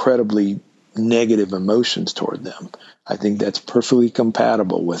have incredibly negative emotions toward them. I think that's perfectly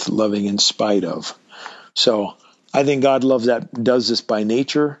compatible with loving in spite of. So I think God does this by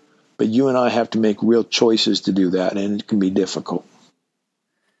nature, but you and I have to make real choices to do that, and it can be difficult.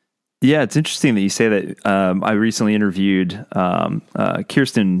 Yeah, it's interesting that you say that. I recently interviewed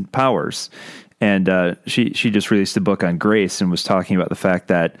Kirsten Powers, and she just released a book on grace and was talking about the fact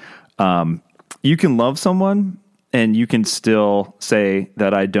that you can love someone and you can still say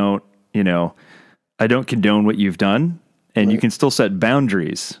that I don't condone what you've done, and right. You can still set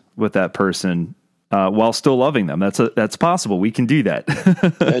boundaries with that person while still loving them. That's possible. We can do that.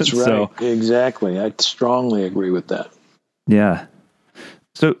 That's right. So, exactly. I strongly agree with that. Yeah.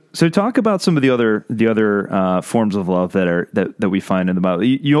 So talk about some of the other forms of love that we find in the Bible.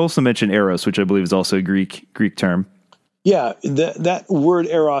 You also mentioned eros, which I believe is also a Greek term. Yeah, that word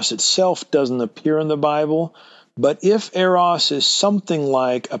eros itself doesn't appear in the Bible, but if eros is something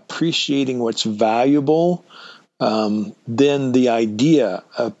like appreciating what's valuable, then the idea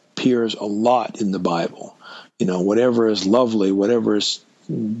appears a lot in the Bible. Whatever is lovely, whatever is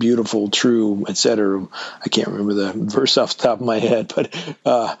beautiful, true, etc. I can't remember the verse off the top of my head, but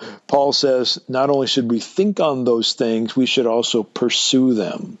Paul says not only should we think on those things, we should also pursue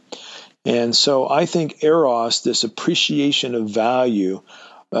them. And so I think eros, this appreciation of value,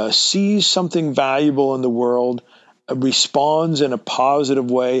 sees something valuable in the world, responds in a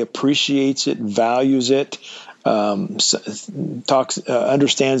positive way, appreciates it, values it,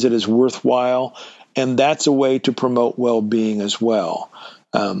 understands it as worthwhile, and that's a way to promote well-being as well.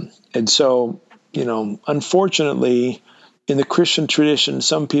 And so, unfortunately, in the Christian tradition,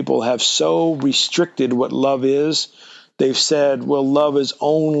 some people have so restricted what love is. They've said, well, love is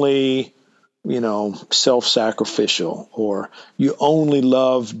only, self-sacrificial, or you only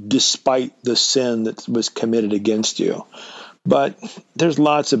love despite the sin that was committed against you. But there's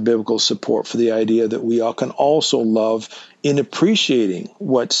lots of biblical support for the idea that we all can also love in appreciating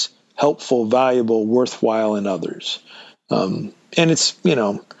what's helpful, valuable, worthwhile in others. And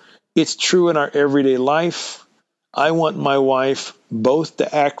it's true in our everyday life. I want my wife both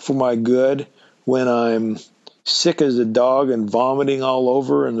to act for my good when I'm sick as a dog and vomiting all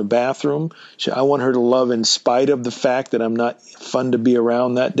over in the bathroom. I want her to love in spite of the fact that I'm not fun to be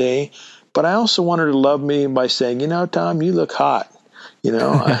around that day. But I also want her to love me by saying, Tom, you look hot.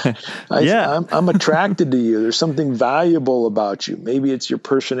 Yeah. I'm attracted to you. There's something valuable about you. Maybe it's your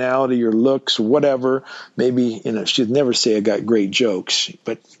personality, your looks, whatever. Maybe, she'd never say I got great jokes,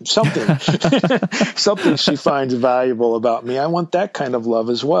 but something, something she finds valuable about me. I want that kind of love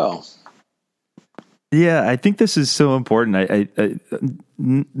as well. Yeah, I think this is so important.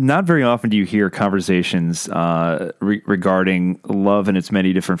 Not very often do you hear conversations regarding love and its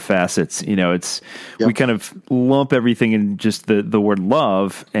many different facets. We kind of lump everything in just the word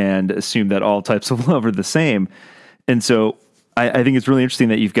love and assume that all types of love are the same. And so I think it's really interesting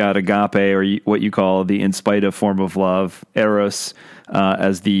that you've got agape, or what you call the in spite of form of love, eros,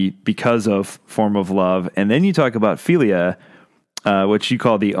 as the because of form of love. And then you talk about philia, which you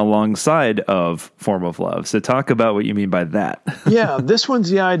call the alongside of form of love. So talk about what you mean by that. Yeah, this one's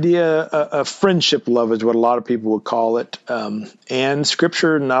the idea of friendship love is what a lot of people would call it. And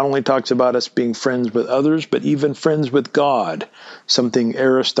Scripture not only talks about us being friends with others, but even friends with God, something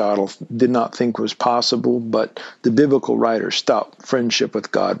Aristotle did not think was possible, but the biblical writers thought friendship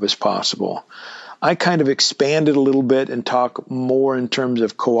with God was possible. I kind of expanded a little bit and talk more in terms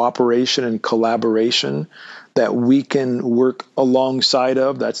of cooperation and collaboration that we can work alongside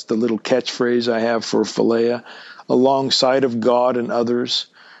of. That's the little catchphrase I have for philia, alongside of God and others.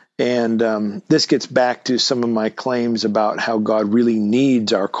 And this gets back to some of my claims about how God really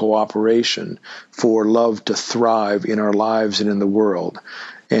needs our cooperation for love to thrive in our lives and in the world.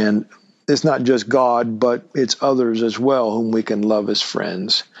 And it's not just God, but it's others as well whom we can love as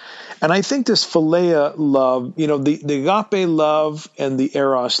friends. And I think this philia love, the agape love and the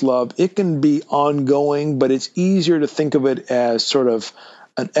eros love, it can be ongoing, but it's easier to think of it as sort of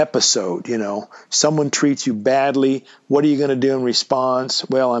an episode. Someone treats you badly. What are you going to do in response?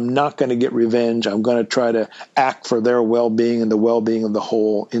 Well, I'm not going to get revenge. I'm going to try to act for their well-being and the well-being of the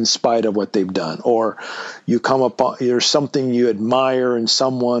whole in spite of what they've done. Or you come upon, there's something you admire in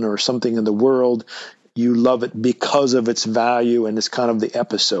someone or something in the world. You love it because of its value, and it's kind of the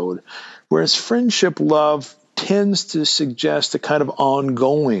episode. Whereas friendship love tends to suggest a kind of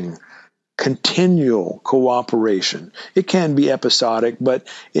ongoing, continual cooperation. It can be episodic, but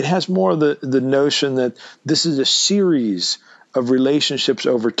it has more of the notion that this is a series of relationships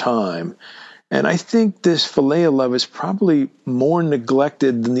over time. And I think this philia love is probably more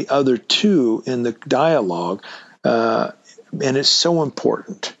neglected than the other two in the dialogue, and it's so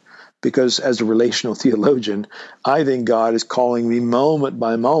important. Because as a relational theologian, I think God is calling me moment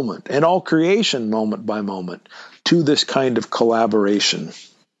by moment, and all creation moment by moment, to this kind of collaboration.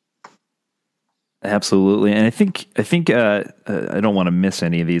 Absolutely. And I think I don't want to miss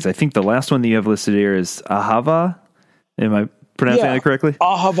any of these. I think the last one that you have listed here is ahava. Am I pronouncing that correctly?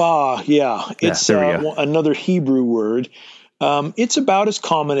 Ahava, yeah. It's another Hebrew word. It's about as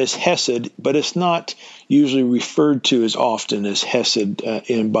common as hesed, but it's not usually referred to as often as hesed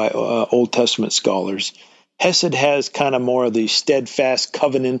by Old Testament scholars. Hesed has kind of more of the steadfast,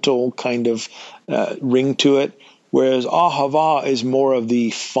 covenantal kind of ring to it, whereas ahava is more of the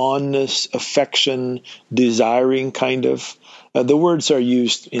fondness, affection, desiring kind of. The words are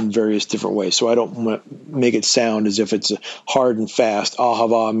used in various different ways, so I don't want to make it sound as if it's hard and fast.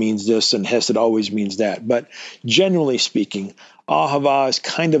 Ahava means this, and hesed always means that. But generally speaking, ahava is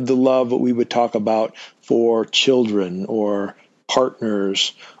kind of the love that we would talk about for children or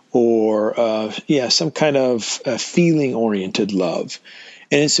partners or, some kind of feeling-oriented love.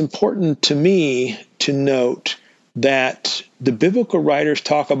 And it's important to me to note that the biblical writers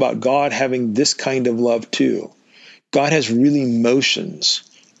talk about God having this kind of love too. God has really motions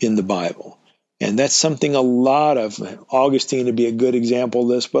in the Bible. And that's something a lot of, Augustine would be a good example of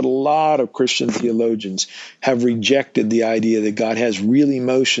this, but a lot of Christian theologians have rejected the idea that God has real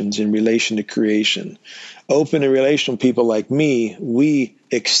emotions in relation to creation. Open and relational people like me, we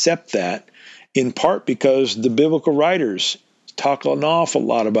accept that in part because the biblical writers talk an awful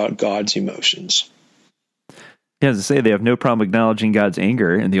lot about God's emotions. Yeah, as I say, they have no problem acknowledging God's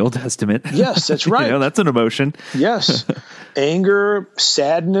anger in the Old Testament. Yes, that's right. That's an emotion. Yes. Anger,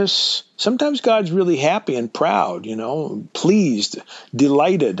 sadness. Sometimes God's really happy and proud, pleased,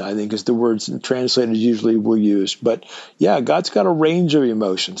 delighted, I think is the words translators usually will use. But yeah, God's got a range of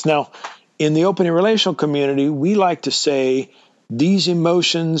emotions. Now, in the open and relational community, we like to say these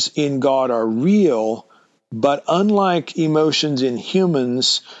emotions in God are real, but unlike emotions in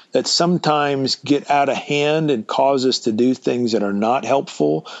humans that sometimes get out of hand and cause us to do things that are not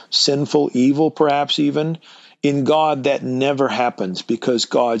helpful, sinful, evil perhaps even, In God, that never happens because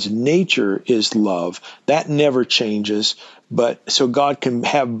God's nature is love. That never changes. But so God can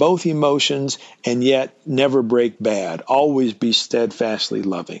have both emotions and yet never break bad, always be steadfastly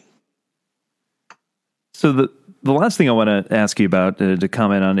loving. So the last thing I want to ask you about to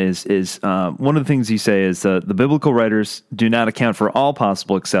comment on is one of the things you say is the biblical writers do not account for all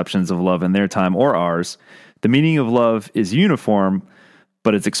possible exceptions of love in their time or ours. The meaning of love is uniform,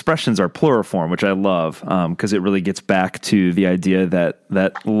 but its expressions are pluriform, which I love because it really gets back to the idea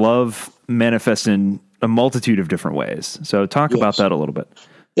that love manifests in a multitude of different ways. So talk about that a little bit.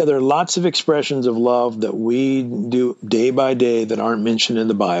 Yeah, there are lots of expressions of love that we do day by day that aren't mentioned in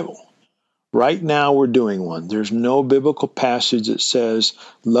the Bible. Right now, we're doing one. There's no biblical passage that says,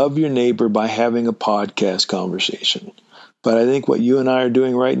 love your neighbor by having a podcast conversation. But I think what you and I are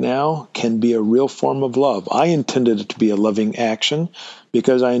doing right now can be a real form of love. I intended it to be a loving action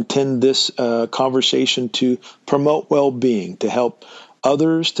because I intend this conversation to promote well-being, to help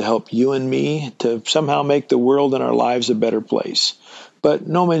others, to help you and me, to somehow make the world and our lives a better place. But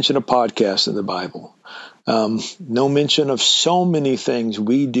no mention of podcasts in the Bible. No mention of so many things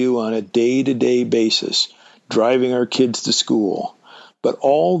we do on a day-to-day basis, driving our kids to school. But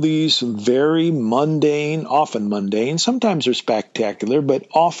all these very mundane, often mundane, sometimes they're spectacular, but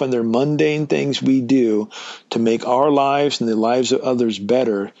often they're mundane things we do to make our lives and the lives of others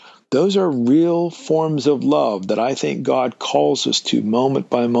better. Those are real forms of love that I think God calls us to moment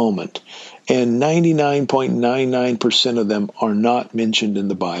by moment. And 99.99% of them are not mentioned in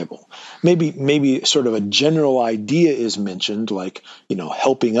the Bible. Maybe sort of a general idea is mentioned, like,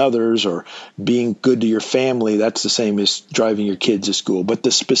 helping others or being good to your family. That's the same as driving your kids to school. But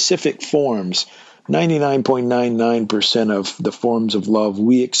the specific forms, 99.99% of the forms of love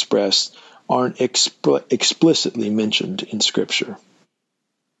we express aren't explicitly mentioned in Scripture.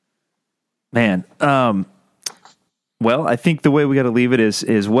 Man, well, I think the way we got to leave it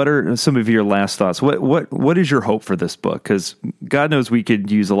is what are some of your last thoughts? What is your hope for this book? Because God knows we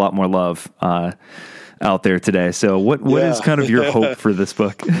could use a lot more love out there today. So what is kind of your hope for this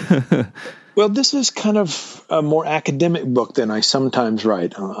book? Well, this is kind of a more academic book than I sometimes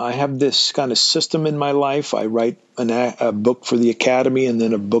write. I have this kind of system in my life. I write a book for the academy and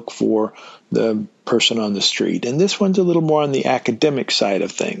then a book for the person on the street. And this one's a little more on the academic side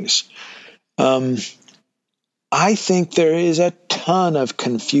of things. I think there is a ton of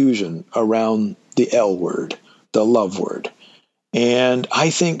confusion around the L word, the love word. And I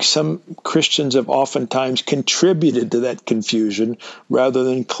think some Christians have oftentimes contributed to that confusion rather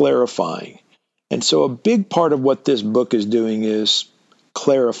than clarifying. And so a big part of what this book is doing is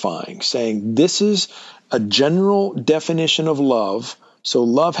clarifying, saying this is a general definition of love. So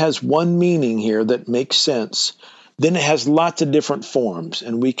love has one meaning here that makes sense. Then it has lots of different forms,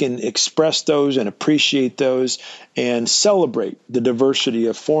 and we can express those and appreciate those and celebrate the diversity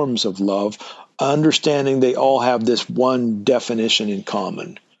of forms of love, understanding they all have this one definition in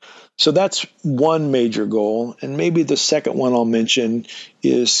common. So that's one major goal. And maybe the second one I'll mention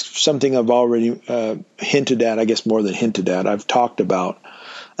is something I've already hinted at, I guess more than hinted at, I've talked about.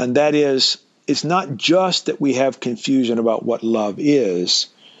 And that is, it's not just that we have confusion about what love is.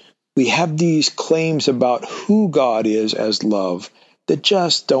 We have these claims about who God is as love that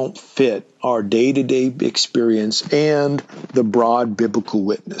just don't fit our day-to-day experience and the broad biblical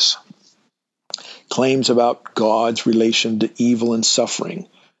witness. Claims about God's relation to evil and suffering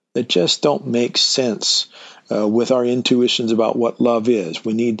that just don't make sense with our intuitions about what love is.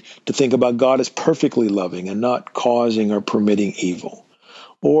 We need to think about God as perfectly loving and not causing or permitting evil.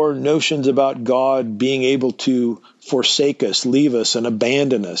 Or notions about God being able to forsake us, leave us, and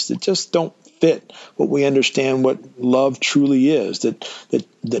abandon us that just don't fit what we understand what love truly is,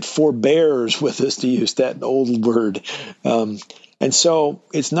 that forbears with us, to use that old word. And so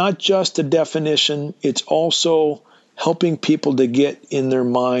it's not just a definition, it's also helping people to get in their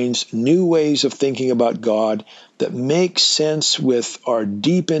minds new ways of thinking about God that make sense with our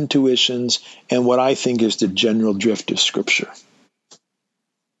deep intuitions and what I think is the general drift of Scripture.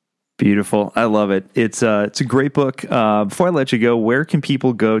 Beautiful. I love it. It's a great book. Before I let you go, where can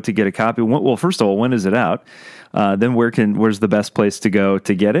people go to get a copy? Well, first of all, when is it out? Then where's the best place to go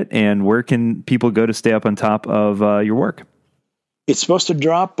to get it? And where can people go to stay up on top of your work? It's supposed to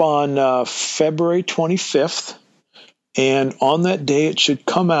drop on February 25th. And on that day, it should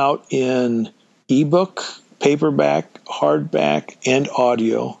come out in ebook, paperback, hardback, and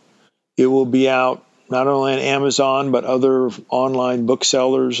audio. It will be out not only on Amazon, but other online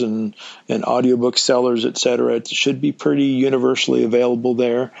booksellers and audiobook sellers, et cetera. It should be pretty universally available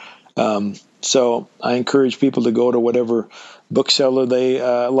there. So I encourage people to go to whatever bookseller they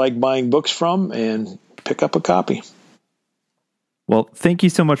like buying books from and pick up a copy. Well, thank you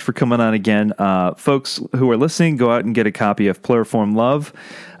so much for coming on again. Folks who are listening, go out and get a copy of Pluriform Love.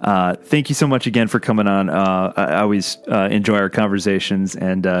 Thank you so much again for coming on. I always enjoy our conversations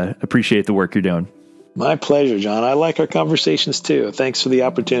and appreciate the work you're doing. My pleasure, John. I like our conversations too. Thanks for the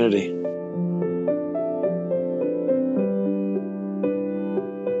opportunity.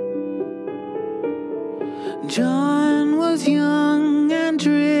 John was young and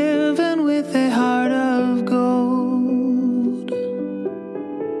driven with a heart of gold.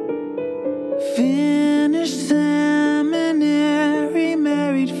 Finished seminary,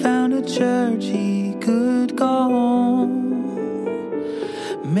 married, found a church he could call home.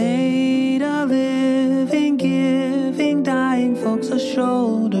 Made a living, giving dying folks a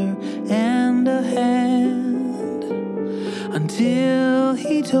shoulder and a hand, until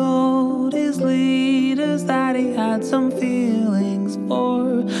he told his leaders that he had some feelings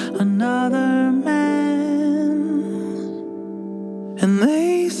for another man. And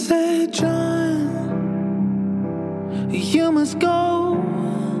they said, John, you must go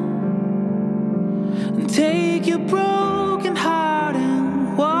and take your broken heart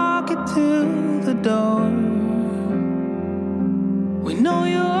and walk it to the door. We know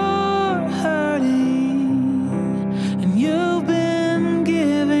you're hurting and you've been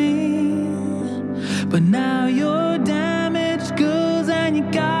giving, but now you're damaged goods and you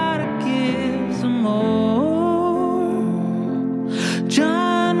gotta give some more.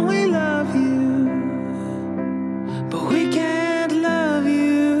 John, we love you, but we can't love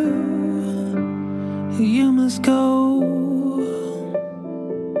you. You must go.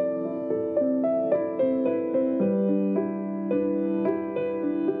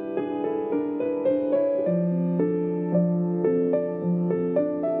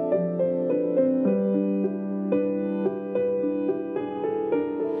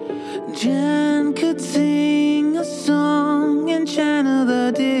 Jen could sing a song and channel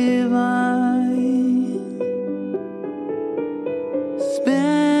the divine.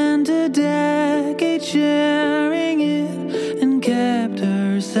 Spent a decade sharing it and kept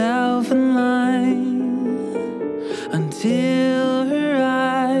herself in line, until her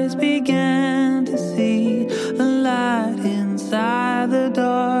eyes began to see the light inside the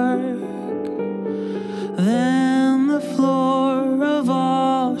dark. Then the floor of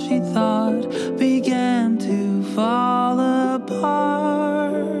all she thought began to fall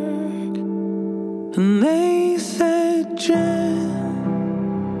apart. And they said, Jen,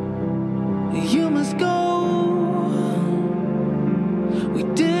 you must go. We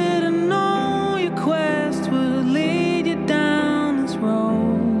didn't know your quest would lead you down this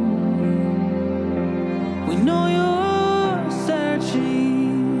road. We know you're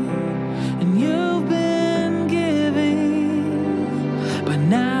searching and you've been giving, but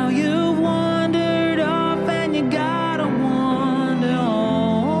now you've wandered off and you gotta wander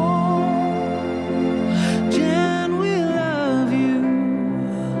home. Jen, we love you,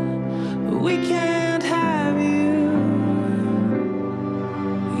 but we can't have you.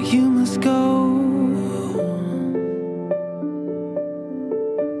 You must go.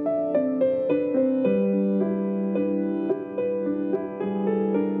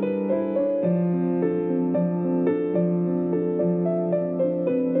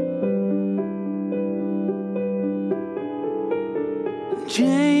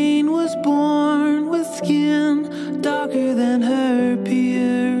 Jane was born with skin darker than her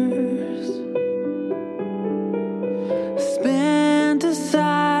peers. Spent a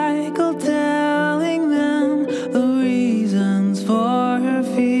cycle telling them the reasons for her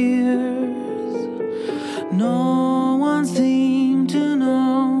fears. No one seemed to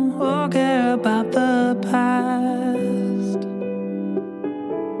know or care about the past.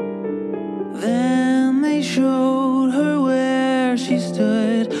 Then they showed her where she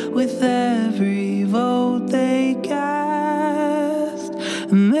stood with every vote they cast.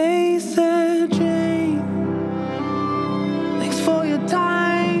 And they said, Jane, thanks for your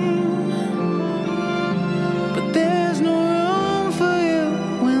time, but there's no room for you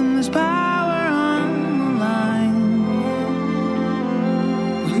when there's power on the line.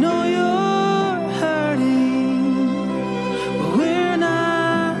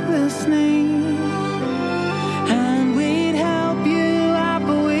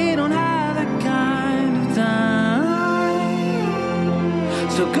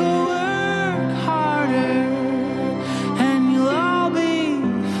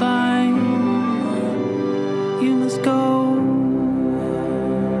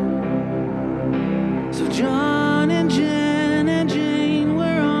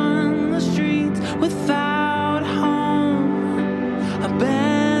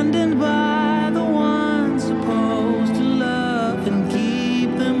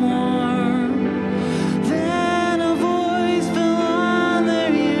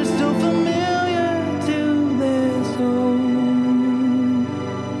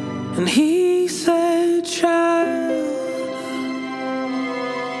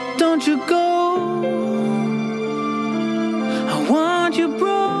 want you go. I want your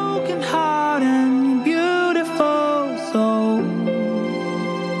broken heart and your beautiful soul.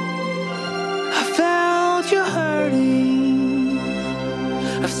 I felt you hurting,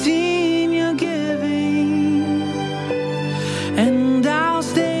 I've seen you giving, and I'll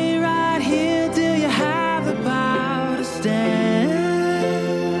stay right here till you have the power to stand.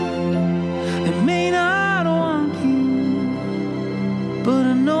 They may not want you, but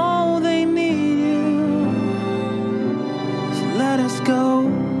I know